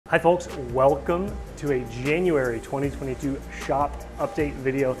Hi folks, welcome to a January 2022 shop update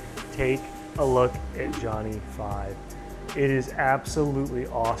video. Take a look at Johnny 5. It is absolutely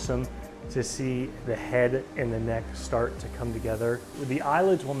awesome to see the head and the neck start to come together. The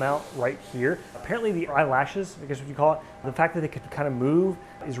eyelids will mount right here. Apparently the eyelashes, I guess what you call it, the fact that they could kind of move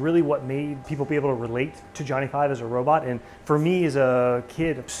is really what made people be able to relate to Johnny 5 as a robot. And for me as a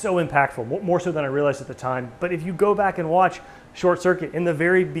kid, so impactful, more so than I realized at the time. But if you go back and watch Short Circuit, in the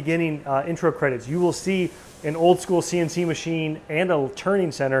very beginning intro credits, you will see an old school CNC machine and a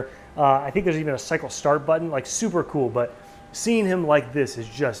turning center. I think there's even a cycle start button, like super cool. But seeing him like this is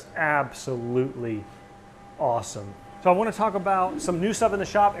just absolutely awesome. So I want to talk about some new stuff in the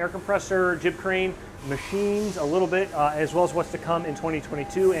shop, air compressor, jib crane, machines a little bit, as well as what's to come in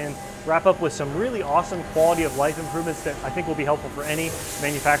 2022, and wrap up with some really awesome quality of life improvements that I think will be helpful for any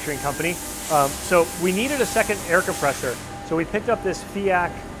manufacturing company. So we needed a second air compressor. So we picked up this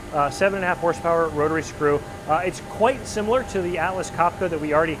Fiac 7.5 horsepower rotary screw. It's quite similar to the Atlas Cuppa that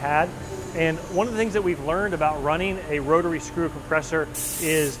we already had. And one of the things that we've learned about running a rotary screw compressor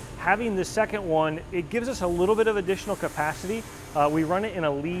is having the second one, it gives us a little bit of additional capacity. We run it in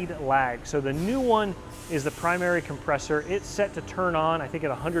a lead lag. So the new one is the primary compressor. It's set to turn on, I think at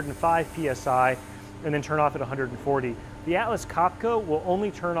 105 PSI, and then turn off at 140. The Atlas Cuppa will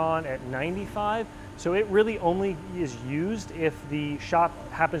only turn on at 95. So it really only is used if the shop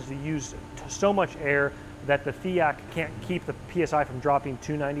happens to use so much air that the Fiac can't keep the PSI from dropping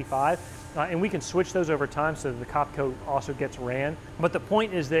to 95. And we can switch those over time so that the Cuppa also gets ran. But the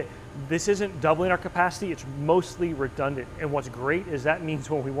point is that this isn't doubling our capacity, it's mostly redundant. And what's great is that means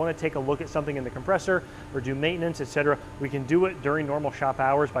when we want to take a look at something in the compressor or do maintenance, etc., we can do it during normal shop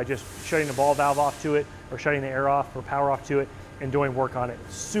hours by just shutting the ball valve off to it or shutting the air off or power off to it and doing work on it.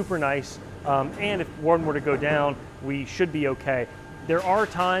 Super nice. And if one were to go down, we should be okay. There are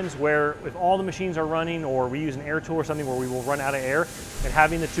times where if all the machines are running or we use an air tool or something where we will run out of air, and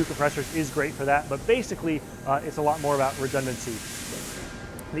having the two compressors is great for that, but basically it's a lot more about redundancy.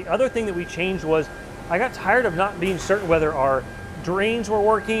 The other thing that we changed was I got tired of not being certain whether our drains were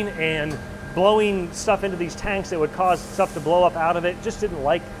working and blowing stuff into these tanks that would cause stuff to blow up out of it. Just didn't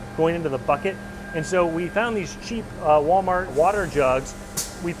like going into the bucket. And so we found these cheap Walmart water jugs.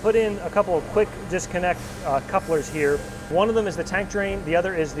 We put in a couple of quick disconnect couplers here. One of them is the tank drain, the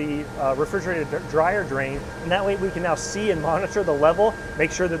other is the refrigerated dryer drain, and that way we can now see and monitor the level,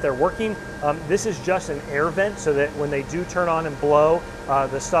 make sure that they're working. This is just an air vent so that when they do turn on and blow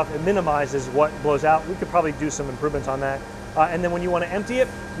the stuff, it minimizes what blows out. We could probably do some improvements on that. And then when you want to empty it,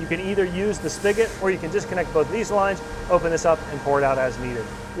 you can either use the spigot or you can disconnect both of these lines, open this up, and pour it out as needed.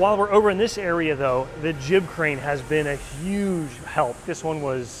 While we're over in this area though, the jib crane has been a huge help. This one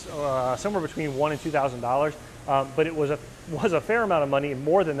was somewhere between $1,000 and $2,000, but it was a fair amount of money,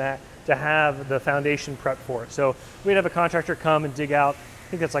 more than that, to have the foundation prep for it. So we'd have a contractor come and dig out, I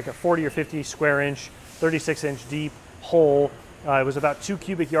think that's like a 40 or 50 square inch, 36 inch deep hole. It was about 2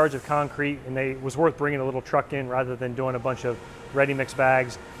 cubic yards of concrete, and it was worth bringing a little truck in rather than doing a bunch of ready mix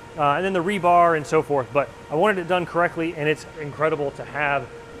bags. And then the rebar and so forth. But I wanted it done correctly, and it's incredible to have.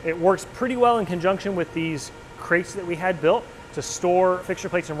 It works pretty well in conjunction with these crates that we had built to store fixture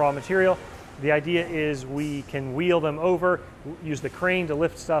plates and raw material. The idea is we can wheel them over, use the crane to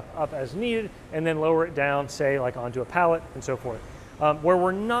lift stuff up as needed, and then lower it down, say like onto a pallet and so forth. Where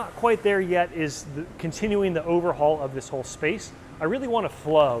we're not quite there yet is continuing the overhaul of this whole space. I really want to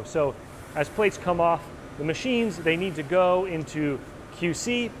flow. So as plates come off the machines, they need to go into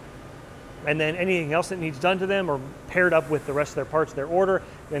QC, and then anything else that needs done to them or paired up with the rest of their parts of their order,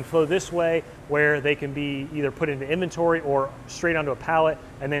 then flow this way where they can be either put into inventory or straight onto a pallet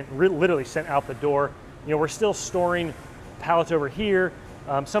and then literally sent out the door. You know, we're still storing pallets over here.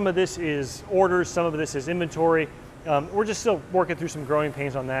 Some of this is orders, some of this is inventory. We're just still working through some growing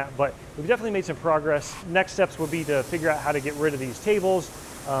pains on that, but we've definitely made some progress. Next steps will be to figure out how to get rid of these tables.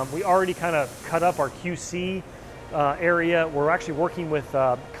 We already kind of cut up our QC area. We're actually working with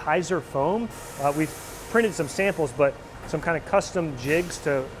Kaiser foam. We've printed some samples, but some kind of custom jigs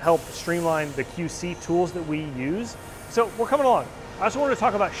to help streamline the QC tools that we use. So we're coming along. I also wanted to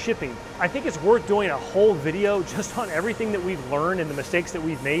talk about shipping. I think it's worth doing a whole video just on everything that we've learned and the mistakes that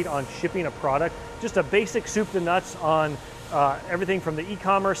we've made on shipping a product. Just a basic soup to nuts on everything from the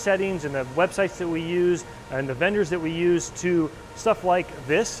e-commerce settings and the websites that we use and the vendors that we use to stuff like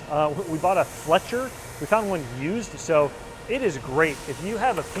this. We bought a Fletcher. We found one used, so it is great. If you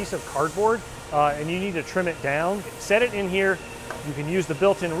have a piece of cardboard and you need to trim it down, set it in here. You can use the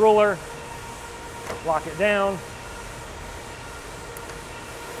built-in ruler, lock it down,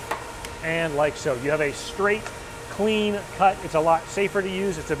 and like so. You have a straight, clean cut. It's a lot safer to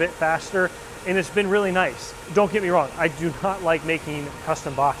use. It's a bit faster, and it's been really nice. Don't get me wrong, I do not like making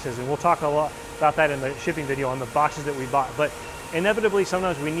custom boxes, and we'll talk a lot about that in the shipping video on the boxes that we bought. But inevitably,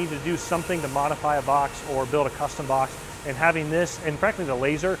 sometimes we need to do something to modify a box or build a custom box, and having this, and frankly the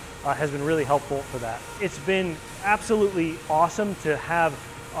laser, has been really helpful for that. It's been absolutely awesome to have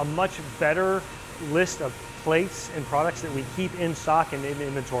a much better list of plates and products that we keep in stock and in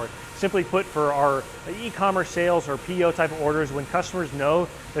inventory. Simply put, for our e-commerce sales or PO type of orders, when customers know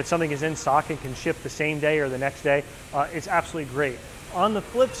that something is in stock and can ship the same day or the next day, it's absolutely great. On the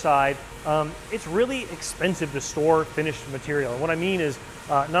flip side, it's really expensive to store finished material. And what I mean is,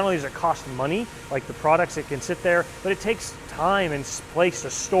 not only does it cost money, like the products, it can sit there, but it takes time and place to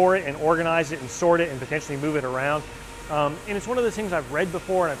store it and organize it and sort it and potentially move it around. And it's one of those things I've read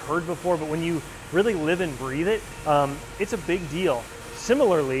before and I've heard before, but when you really live and breathe it, it's a big deal.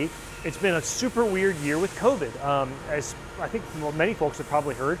 Similarly, it's been a super weird year with COVID. As I think many folks have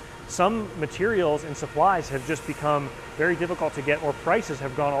probably heard, some materials and supplies have just become very difficult to get, or prices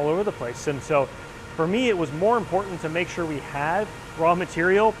have gone all over the place. And so for me, it was more important to make sure we had raw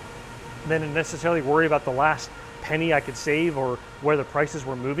material than to necessarily worry about the last penny I could save or where the prices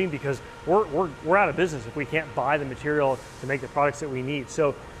were moving, because we're out of business if we can't buy the material to make the products that we need.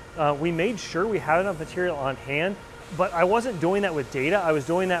 So we made sure we had enough material on hand, but I wasn't doing that with data. I was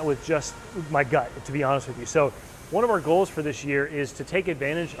doing that with just my gut, to be honest with you. So one of our goals for this year is to take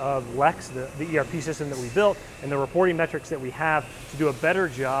advantage of LEx, the ERP system that we built, and the reporting metrics that we have to do a better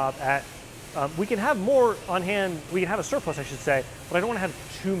job at. We can have more on hand, we can have a surplus, I should say, but I don't want to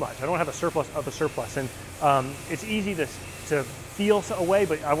have too much. I don't have a surplus of a surplus. And it's easy to feel a way,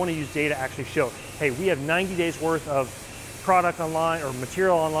 but I want to use data to actually show, hey, we have 90 days worth of product online or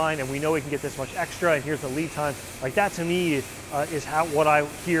material online, and we know we can get this much extra, and here's the lead time. Like that to me is what I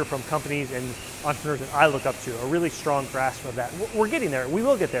hear from companies and entrepreneurs that I look up to, a really strong grasp of that. We're getting there, we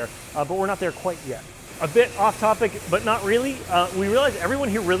will get there, but we're not there quite yet. A bit off topic, but not really. We realized everyone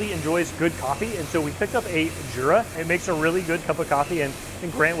here really enjoys good coffee, and so we picked up a Jura. It makes a really good cup of coffee, and I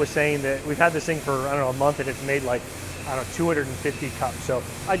think Grant was saying that we've had this thing for, I don't know, a month, and it's made like, I don't know, 250 cups. So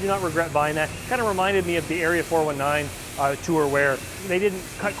I do not regret buying that. Kind of reminded me of the Area 419 tour, where they didn't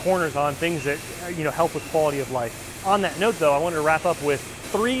cut corners on things that help with quality of life. On that note, though, I wanted to wrap up with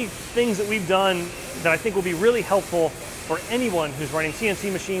 3 things that we've done that I think will be really helpful for anyone who's running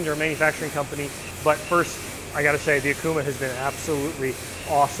CNC machines or a manufacturing company. But first, I gotta say, the Akuma has been absolutely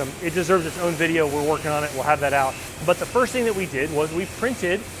awesome. It deserves its own video. We're working on it, we'll have that out. But the first thing that we did was we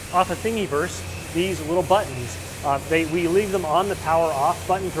printed off of Thingiverse these little buttons. We leave them on the power off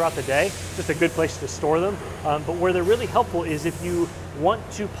button throughout the day. It's just a good place to store them. But where they're really helpful is if you want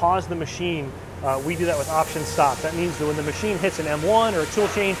to pause the machine, we do that with option stop. That means that when the machine hits an M1 or a tool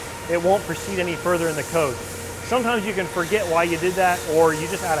chain, it won't proceed any further in the code. Sometimes you can forget why you did that, or you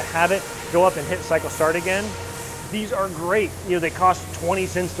just out of habit go up and hit cycle start again. These are great. They cost 20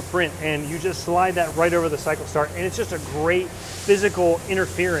 cents to print, and you just slide that right over the cycle start, and it's just a great physical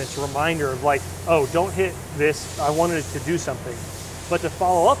interference reminder of like, oh, don't hit this, I wanted it to do something. But to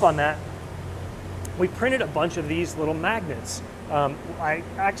follow up on that, we printed a bunch of these little magnets. I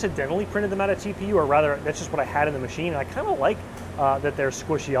accidentally printed them out of TPU, or rather, that's just what I had in the machine, and I kind of like that they're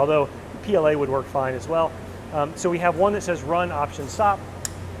squishy, although PLA would work fine as well. So we have one that says run, option stop,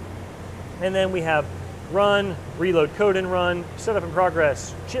 and then we have run, reload code and run, setup in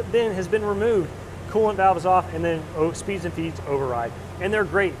progress, chip bin has been removed, coolant valve is off, and then speeds and feeds override. And they're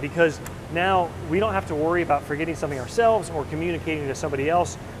great because now we don't have to worry about forgetting something ourselves or communicating to somebody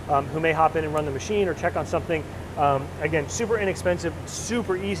else who may hop in and run the machine or check on something. Again, super inexpensive,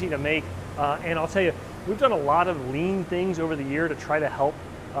 super easy to make, and I'll tell you, we've done a lot of lean things over the year to try to help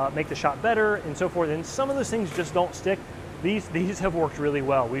make the shop better and so forth, and some of those things just don't stick. These have worked really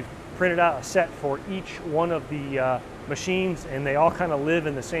well. We've printed out a set for each one of the machines, and they all kind of live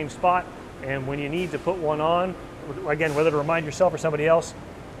in the same spot, and when you need to put one on, again, whether to remind yourself or somebody else,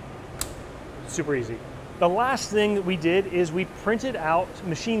 super easy. The last thing that we did is we printed out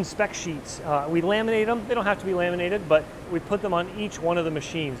machine spec sheets. We laminate them. They don't have to be laminated, but we put them on each one of the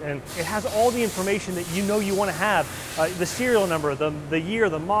machines, and it has all the information that you want to have. The serial number, the year,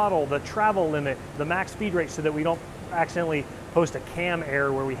 the model, the travel limit, the max feed rate, so that we don't accidentally post a cam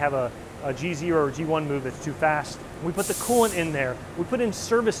error where we have a G0 or G1 move that's too fast. We put the coolant in there. We put in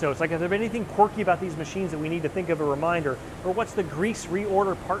service notes, like if there's anything quirky about these machines that we need to think of a reminder, or what's the grease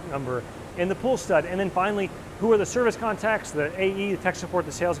reorder part number, and the pull stud, and then finally, who are the service contacts, the AE, the tech support,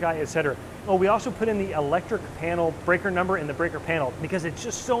 the sales guy, etc. Oh, we also put in the electric panel breaker number and the breaker panel, because it's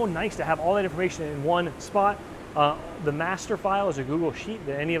just so nice to have all that information in one spot. The master file is a Google Sheet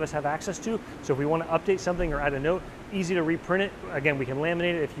that any of us have access to. So if we want to update something or add a note, easy to reprint it. Again, we can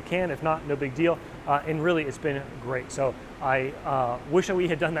laminate it if you can. If not, no big deal. And really, it's been great. So I wish that we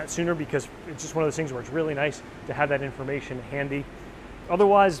had done that sooner, because it's just one of those things where it's really nice to have that information handy.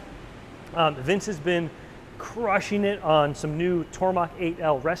 Otherwise, Vince has been crushing it on some new Tormach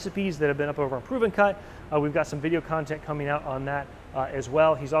 8L recipes that have been up over on Proven Cut. We've got some video content coming out on that as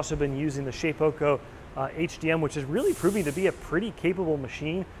well. He's also been using the Shapeoko HDM, which is really proving to be a pretty capable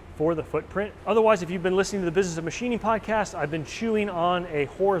machine for the footprint. Otherwise, if you've been listening to the Business of Machining podcast, I've been chewing on a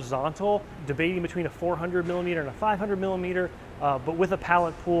horizontal, debating between a 400 millimeter and a 500 millimeter, but with a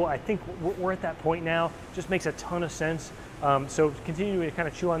pallet pool. I think we're at that point now. Just makes a ton of sense. So continuing to kind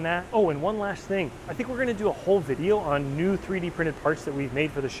of chew on that. Oh, and one last thing. I think we're going to do a whole video on new 3D printed parts that we've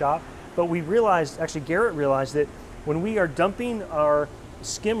made for the shop. But we realized, actually Garrett realized, that when we are dumping our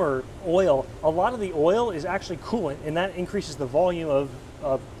skimmer oil, a lot of the oil is actually coolant, and that increases the volume of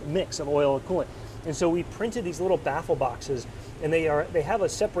mix of oil and coolant. And so we printed these little baffle boxes, and they have a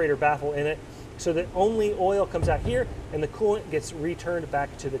separator baffle in it, so that only oil comes out here and the coolant gets returned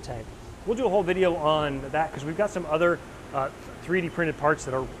back to the tank. We'll do a whole video on that, because we've got some other 3D printed parts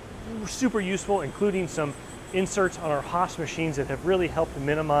that are super useful, including some inserts on our Haas machines that have really helped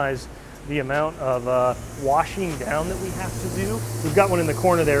minimize the amount of washing down that we have to do. We've got one in the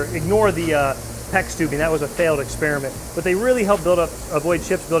corner there. Ignore the PEX tubing, that was a failed experiment. But they really help avoid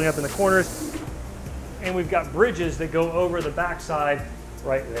chips building up in the corners. And we've got bridges that go over the backside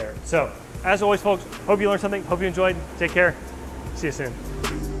right there. So, as always folks, hope you learned something, hope you enjoyed. Take care, see you soon.